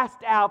to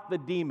cast out the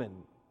demon.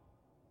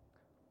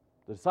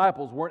 The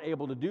disciples weren't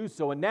able to do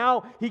so. And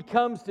now he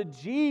comes to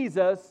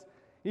Jesus.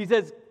 He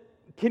says,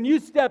 can you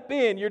step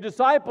in? Your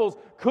disciples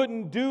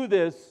couldn't do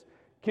this.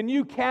 Can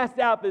you cast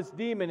out this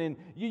demon? And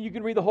you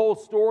can read the whole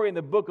story in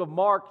the book of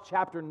Mark,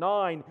 chapter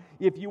 9,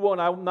 if you want.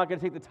 I'm not going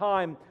to take the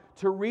time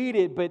to read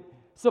it, but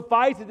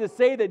suffice it to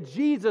say that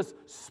Jesus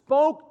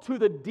spoke to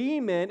the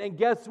demon, and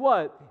guess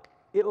what?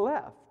 It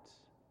left.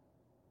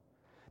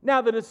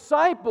 Now the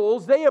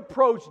disciples, they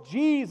approached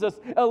Jesus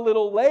a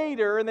little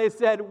later, and they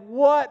said,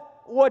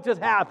 What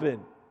just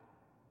happened?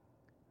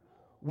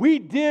 We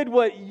did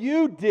what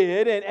you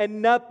did,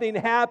 and nothing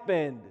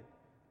happened.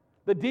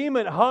 The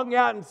demon hung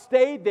out and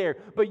stayed there.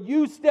 But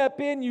you step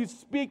in, you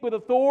speak with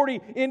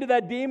authority into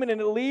that demon, and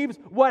it leaves.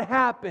 What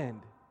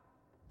happened?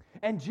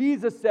 And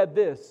Jesus said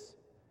this: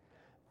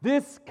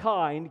 this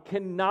kind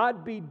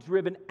cannot be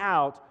driven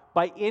out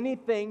by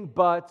anything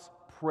but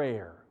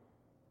prayer.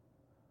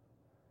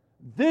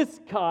 This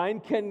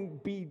kind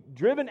cannot be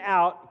driven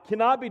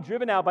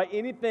out by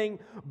anything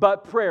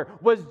but prayer.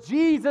 Was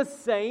Jesus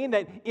saying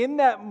that in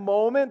that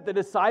moment the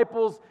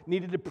disciples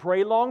needed to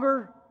pray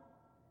longer?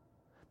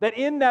 That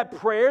in that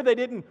prayer they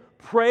didn't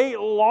pray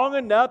long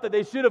enough, that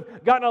they should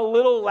have gotten a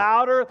little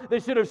louder, they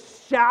should have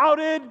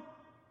shouted?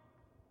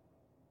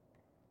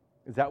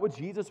 Is that what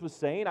Jesus was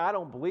saying? I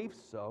don't believe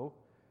so.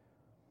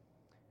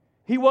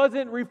 He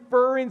wasn't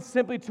referring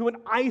simply to an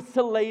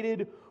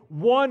isolated,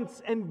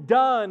 once and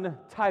done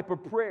type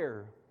of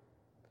prayer.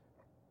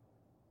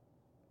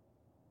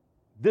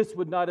 This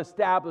would not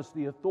establish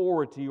the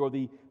authority or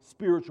the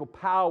spiritual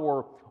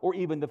power or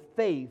even the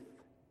faith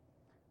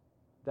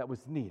that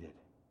was needed.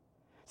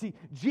 See,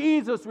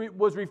 Jesus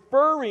was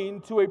referring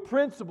to a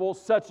principle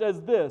such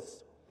as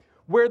this: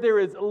 where there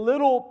is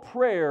little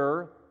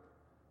prayer,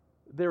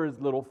 there is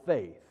little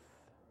faith.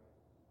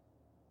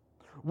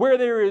 Where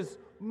there is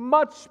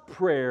much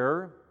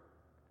prayer,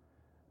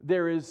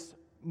 there is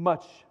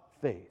much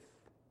faith.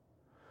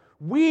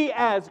 We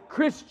as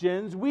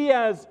Christians, we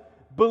as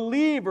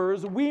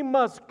believers, we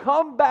must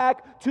come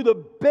back to the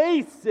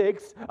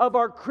basics of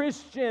our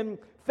Christian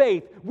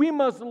faith. We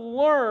must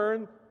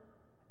learn,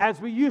 as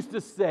we used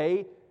to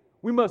say,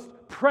 we must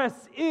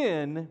press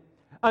in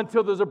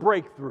until there's a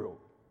breakthrough.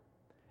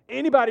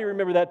 Anybody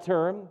remember that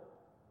term?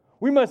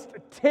 We must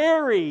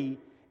tarry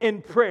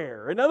in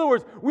prayer. In other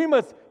words, we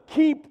must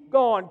keep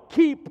on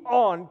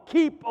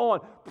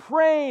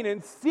praying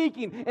and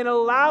seeking and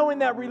allowing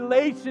that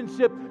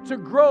relationship to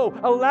grow.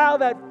 Allow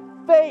that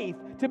faith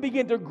to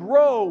begin to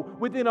grow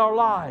within our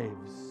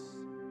lives.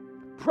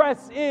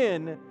 Press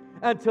in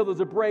until there's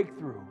a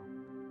breakthrough.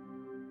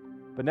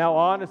 But now,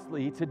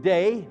 honestly,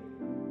 today,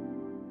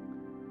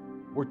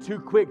 we're too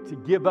quick to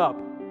give up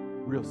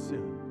real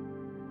soon.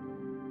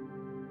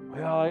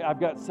 Well, I've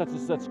got such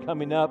and such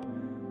coming up.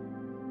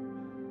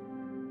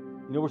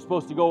 You know, we're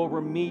supposed to go over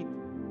and meet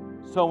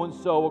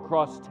so-and-so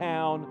across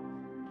town.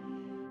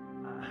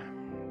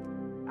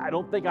 I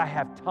don't think I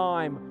have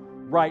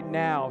time right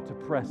now to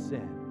press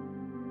in.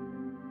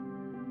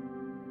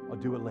 I'll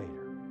do it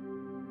later.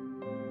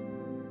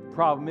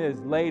 Problem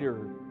is,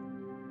 later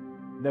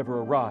never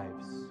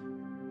arrives.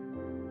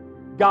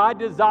 God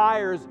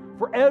desires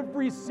for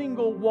every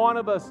single one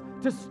of us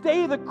to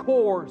stay the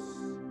course,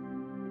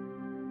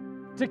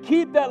 to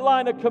keep that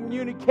line of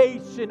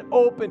communication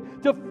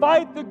open, to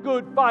fight the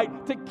good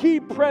fight, to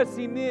keep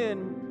pressing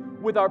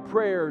in with our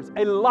prayers,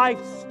 a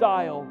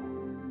lifestyle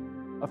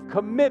of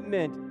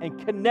commitment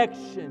and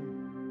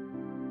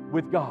connection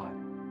with God.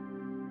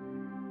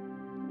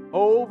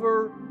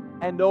 Over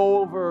and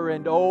over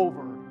and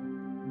over,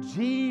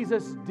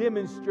 Jesus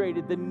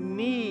demonstrated the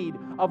need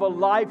of a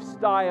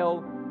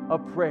lifestyle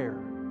of prayer.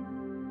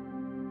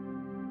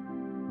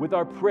 With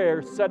our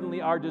prayer, suddenly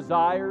our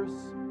desires,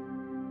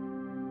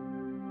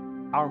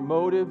 our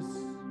motives,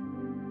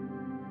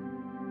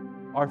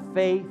 our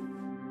faith,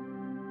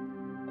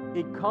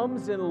 it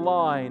comes in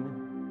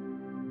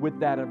line with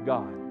that of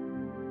God.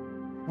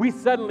 We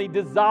suddenly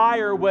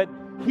desire what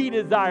He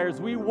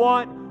desires. We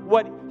want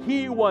what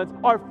He wants.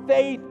 Our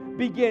faith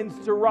begins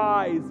to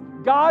rise.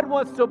 God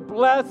wants to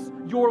bless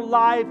your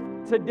life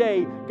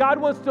today. God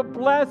wants to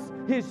bless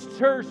His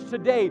church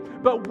today.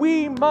 But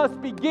we must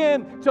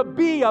begin to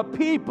be a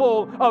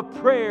people of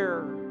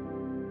prayer.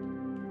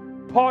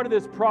 Part of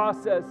this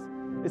process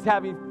is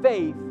having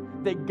faith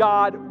that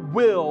God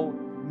will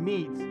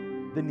meet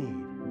the need.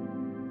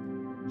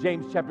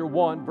 James chapter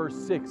 1 verse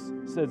 6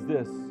 says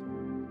this: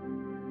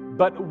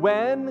 "But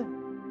when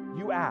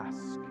you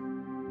ask,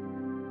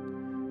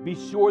 be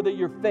sure that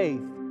your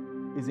faith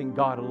is in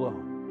God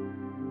alone.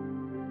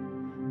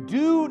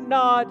 Do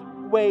not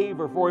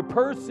waver, for a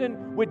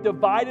person with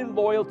divided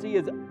loyalty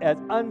is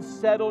as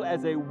unsettled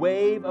as a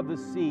wave of the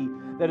sea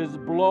that is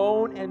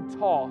blown and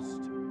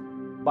tossed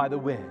by the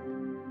wind."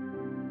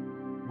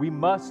 We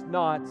must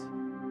not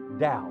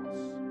doubt.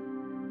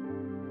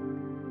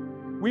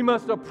 We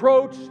must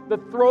approach the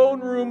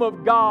throne room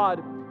of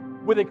God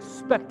with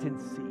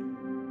expectancy.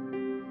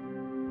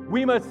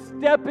 We must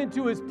step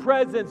into His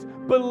presence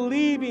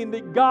believing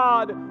that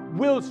God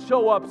will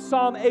show up.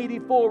 Psalm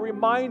 84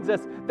 reminds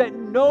us that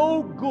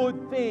no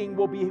good thing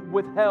will be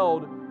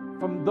withheld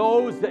from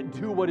those that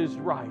do what is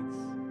right.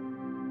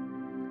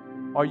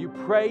 Are you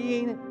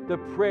praying the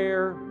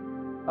prayer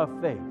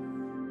of faith?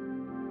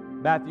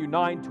 Matthew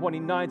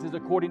 9:29 says,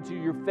 "According to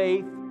your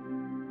faith,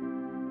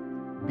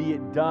 be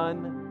it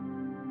done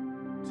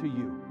to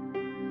you."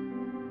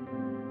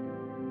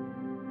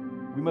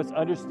 We must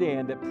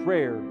understand that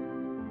prayer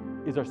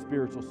is our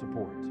spiritual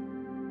support.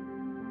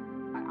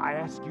 I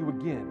ask you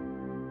again,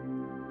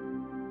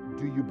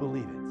 do you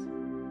believe it?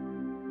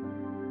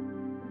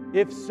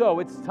 If so,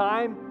 it's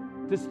time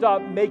to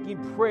stop making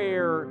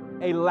prayer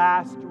a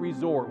last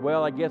resort.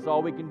 Well, I guess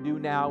all we can do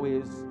now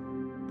is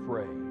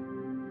pray.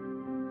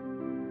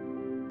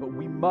 But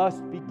we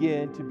must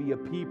begin to be a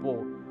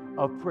people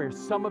of prayer.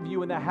 Some of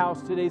you in the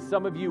house today,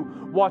 some of you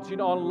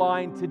watching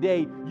online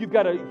today, you've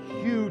got a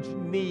huge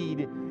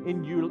need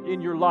in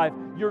your life.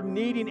 You're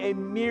needing a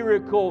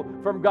miracle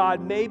from God.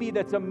 Maybe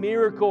that's a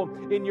miracle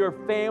in your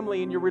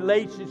family, in your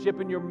relationship,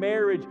 in your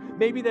marriage.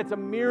 Maybe that's a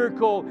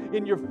miracle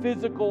in your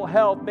physical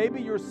health.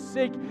 Maybe you're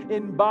sick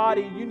in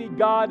body. You need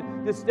God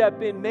to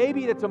step in.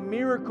 Maybe that's a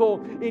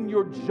miracle in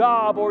your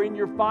job or in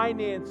your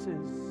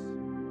finances.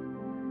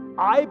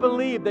 I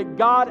believe that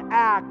God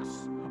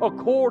acts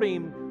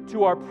according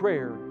to our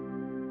prayer.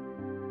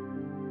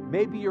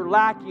 Maybe you're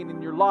lacking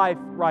in your life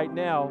right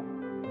now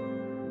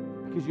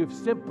because you've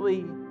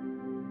simply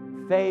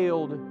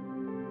failed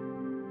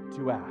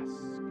to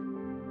ask.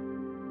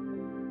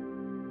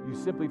 You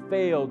simply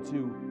failed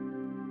to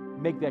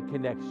make that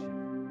connection.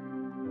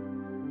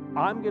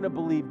 I'm going to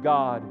believe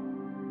God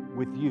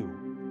with you,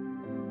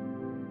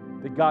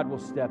 that God will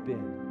step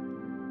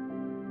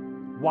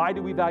in. Why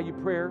do we value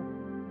prayer?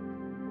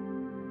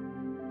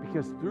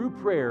 Because through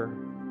prayer,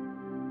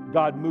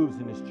 God moves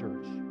in His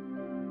church.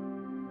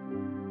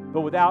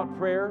 But without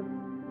prayer,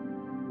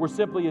 we're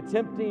simply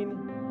attempting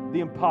the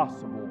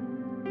impossible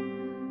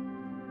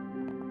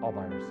all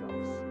by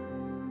ourselves.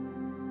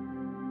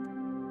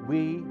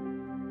 We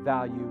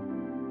value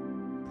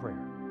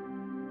prayer.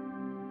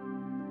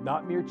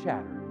 Not mere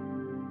chatter,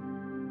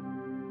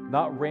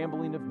 not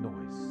rambling of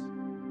noise,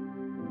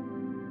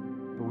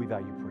 but we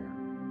value prayer.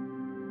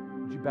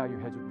 Would you bow your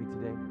heads with me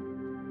today?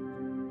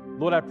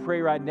 Lord, I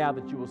pray right now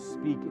that you will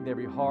speak in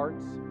every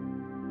heart,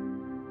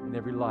 in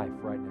every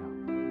life right now.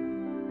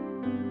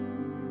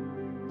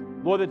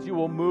 Lord, that you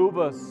will move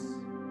us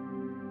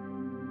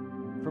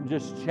from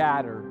just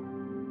chatter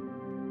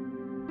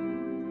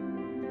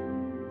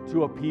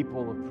to a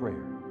people of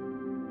prayer.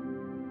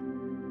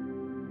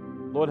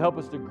 Lord, help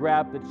us to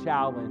grab the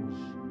challenge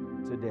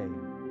today.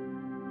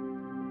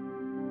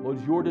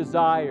 Lord, your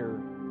desire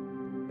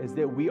is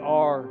that we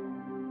are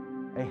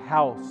a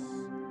house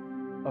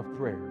of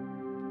prayer.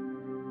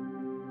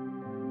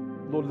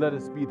 Lord, let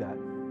us be that.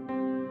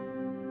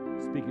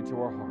 Speak into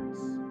our hearts.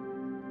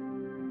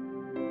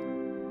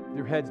 With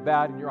your heads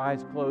bowed and your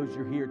eyes closed,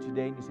 you're here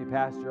today and you say,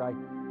 Pastor, I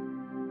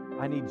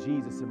need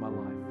Jesus in my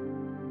life.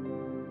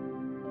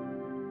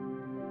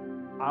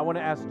 I want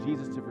to ask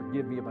Jesus to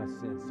forgive me of my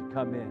sins, to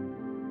come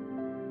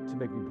in, to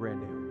make me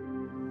brand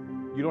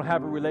new. You don't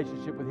have a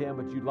relationship with Him,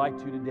 but you'd like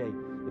to today.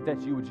 If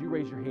that's you, would you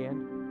raise your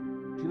hand?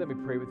 Would you let me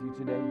pray with you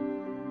today?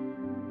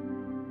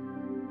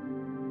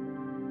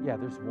 Yeah,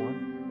 there's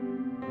one.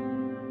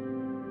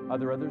 Are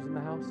there others in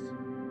the house?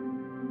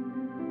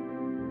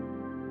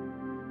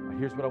 All right,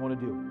 here's what I want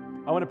to do.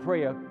 I want to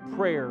pray a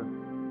prayer,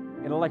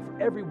 and I'd like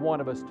for every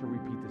one of us to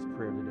repeat this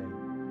prayer today.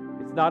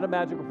 It's not a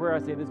magical prayer. I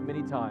say this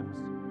many times.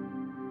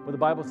 But the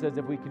Bible says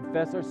if we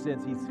confess our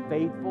sins, He's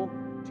faithful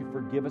to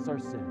forgive us our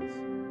sins.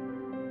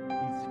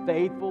 He's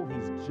faithful,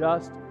 He's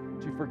just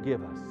to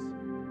forgive us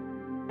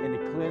and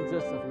to cleanse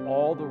us of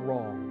all the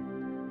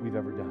wrong we've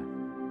ever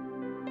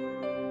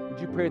done. Would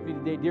you pray with me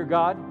today? Dear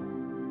God,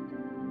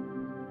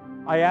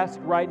 I ask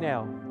right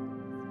now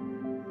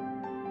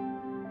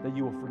that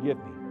you will forgive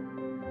me.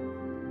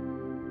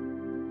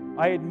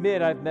 I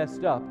admit I've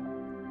messed up.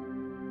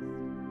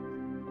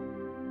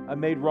 I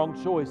made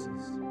wrong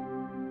choices.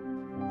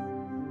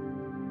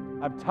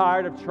 I'm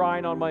tired of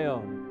trying on my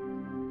own.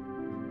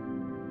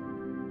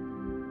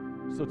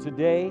 So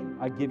today,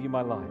 I give you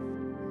my life.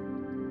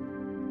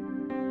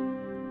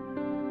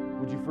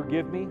 Would you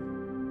forgive me?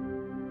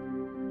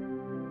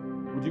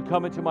 Would you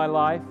come into my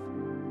life?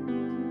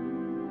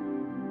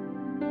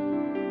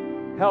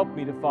 Help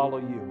me to follow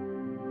you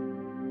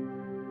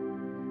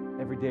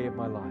every day of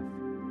my life.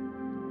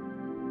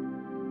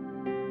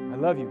 I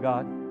love you,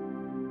 God.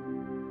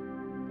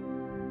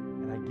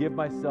 And I give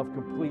myself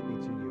completely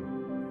to you.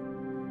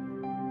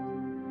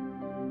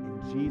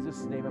 In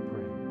Jesus' name I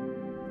pray.